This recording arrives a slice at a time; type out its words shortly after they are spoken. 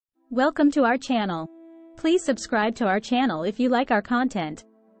Welcome to our channel. Please subscribe to our channel if you like our content.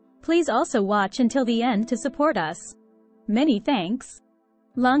 Please also watch until the end to support us. Many thanks.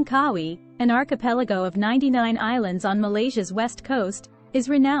 Langkawi, an archipelago of 99 islands on Malaysia's west coast, is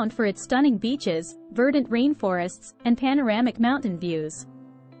renowned for its stunning beaches, verdant rainforests, and panoramic mountain views.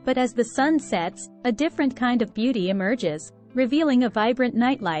 But as the sun sets, a different kind of beauty emerges, revealing a vibrant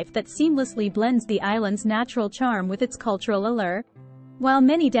nightlife that seamlessly blends the island's natural charm with its cultural allure. While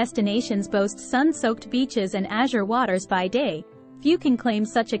many destinations boast sun-soaked beaches and azure waters by day, few can claim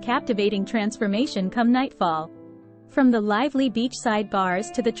such a captivating transformation come nightfall. From the lively beachside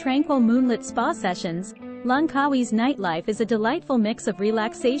bars to the tranquil moonlit spa sessions, Langkawi's nightlife is a delightful mix of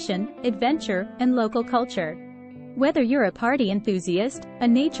relaxation, adventure, and local culture. Whether you're a party enthusiast, a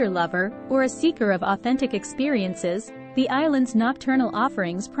nature lover, or a seeker of authentic experiences, the island's nocturnal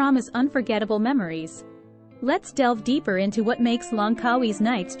offerings promise unforgettable memories. Let's delve deeper into what makes Langkawi's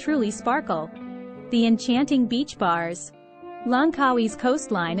nights truly sparkle. The enchanting beach bars. Langkawi's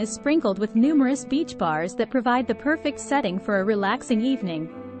coastline is sprinkled with numerous beach bars that provide the perfect setting for a relaxing evening.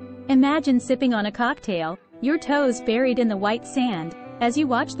 Imagine sipping on a cocktail, your toes buried in the white sand, as you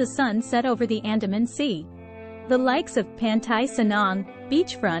watch the sun set over the Andaman Sea. The likes of Pantai Senang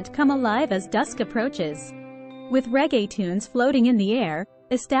beachfront come alive as dusk approaches. With reggae tunes floating in the air,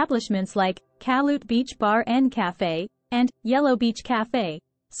 establishments like Kalut Beach Bar and Cafe and Yellow Beach Cafe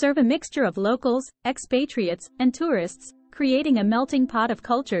serve a mixture of locals, expatriates, and tourists, creating a melting pot of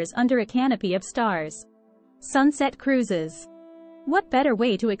cultures under a canopy of stars. Sunset cruises. What better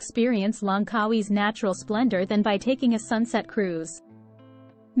way to experience Langkawi's natural splendor than by taking a sunset cruise?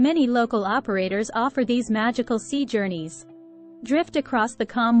 Many local operators offer these magical sea journeys. Drift across the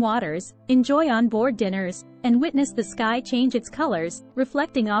calm waters, enjoy on-board dinners, and witness the sky change its colors,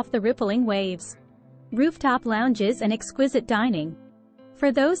 reflecting off the rippling waves. Rooftop lounges and exquisite dining.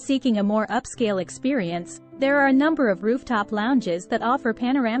 For those seeking a more upscale experience, there are a number of rooftop lounges that offer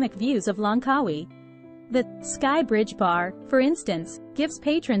panoramic views of Langkawi. The Sky Bridge Bar, for instance, gives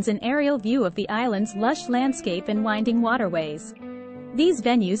patrons an aerial view of the island's lush landscape and winding waterways. These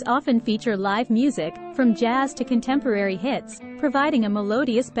venues often feature live music, from jazz to contemporary hits, providing a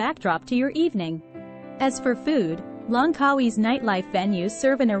melodious backdrop to your evening. As for food, Langkawi's nightlife venues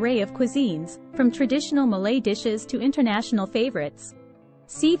serve an array of cuisines, from traditional Malay dishes to international favorites.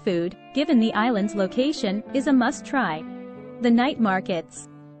 Seafood, given the island's location, is a must-try. The night markets.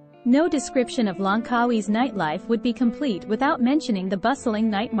 No description of Langkawi's nightlife would be complete without mentioning the bustling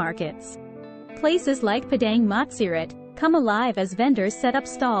night markets. Places like Padang Matsirat come alive as vendors set up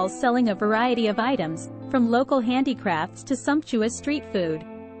stalls selling a variety of items, from local handicrafts to sumptuous street food.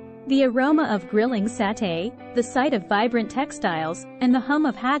 The aroma of grilling satay, the sight of vibrant textiles, and the hum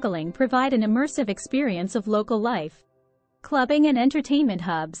of haggling provide an immersive experience of local life. Clubbing and entertainment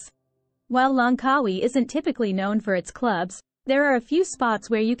hubs. While Langkawi isn't typically known for its clubs, there are a few spots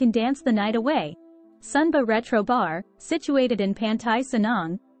where you can dance the night away. Sunba Retro Bar, situated in Pantai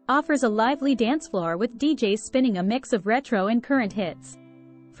Senang, offers a lively dance floor with DJs spinning a mix of retro and current hits.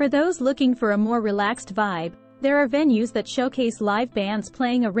 For those looking for a more relaxed vibe, there are venues that showcase live bands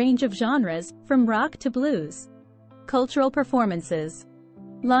playing a range of genres, from rock to blues. Cultural performances.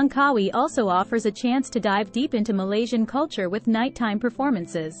 Langkawi also offers a chance to dive deep into Malaysian culture with nighttime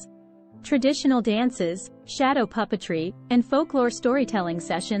performances. Traditional dances, shadow puppetry, and folklore storytelling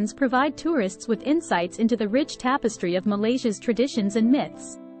sessions provide tourists with insights into the rich tapestry of Malaysia's traditions and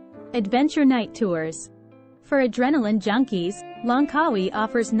myths. Adventure night tours. For adrenaline junkies, Langkawi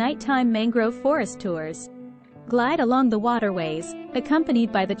offers nighttime mangrove forest tours. Glide along the waterways,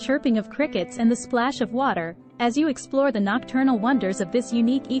 accompanied by the chirping of crickets and the splash of water, as you explore the nocturnal wonders of this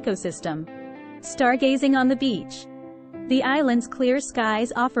unique ecosystem. Stargazing on the beach. The island's clear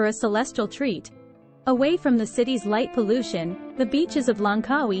skies offer a celestial treat. Away from the city's light pollution, the beaches of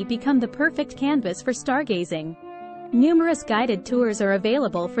Langkawi become the perfect canvas for stargazing. Numerous guided tours are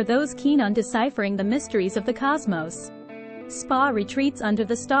available for those keen on deciphering the mysteries of the cosmos. Spa retreats under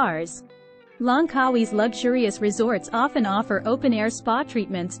the stars. Langkawi's luxurious resorts often offer open-air spa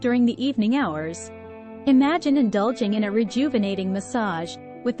treatments during the evening hours. Imagine indulging in a rejuvenating massage,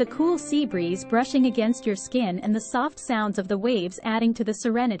 with the cool sea breeze brushing against your skin and the soft sounds of the waves adding to the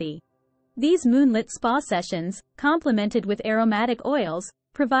serenity. These moonlit spa sessions, complemented with aromatic oils,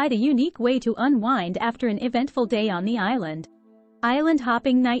 provide a unique way to unwind after an eventful day on the island. Island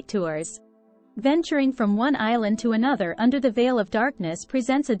hopping night tours. Venturing from one island to another under the veil of darkness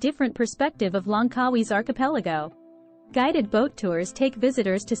presents a different perspective of Langkawi's archipelago. Guided boat tours take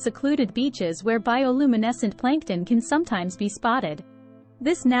visitors to secluded beaches where bioluminescent plankton can sometimes be spotted.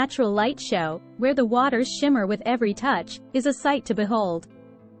 This natural light show, where the waters shimmer with every touch, is a sight to behold.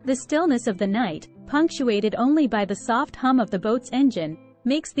 The stillness of the night, punctuated only by the soft hum of the boat's engine,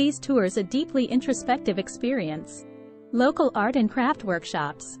 makes these tours a deeply introspective experience. Local art and craft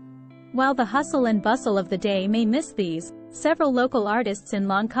workshops. While the hustle and bustle of the day may miss these, several local artists in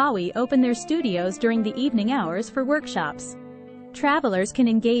Langkawi open their studios during the evening hours for workshops. Travelers can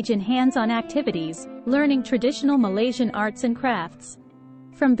engage in hands-on activities, learning traditional Malaysian arts and crafts.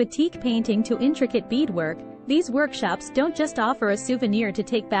 From batik painting to intricate beadwork, these workshops don't just offer a souvenir to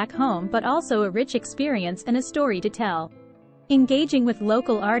take back home but also a rich experience and a story to tell. Engaging with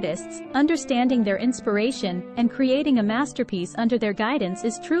local artists, understanding their inspiration, and creating a masterpiece under their guidance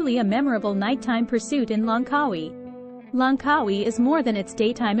is truly a memorable nighttime pursuit in Langkawi. Langkawi is more than its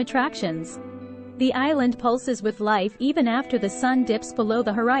daytime attractions. The island pulses with life even after the sun dips below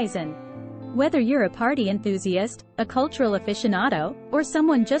the horizon. Whether you're a party enthusiast, a cultural aficionado, or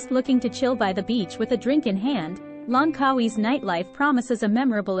someone just looking to chill by the beach with a drink in hand, Langkawi's nightlife promises a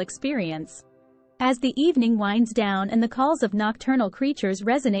memorable experience. As the evening winds down and the calls of nocturnal creatures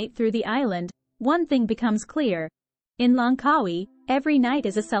resonate through the island, one thing becomes clear. In Langkawi, every night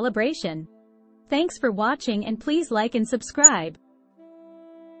is a celebration. Thanks for watching and please like and subscribe.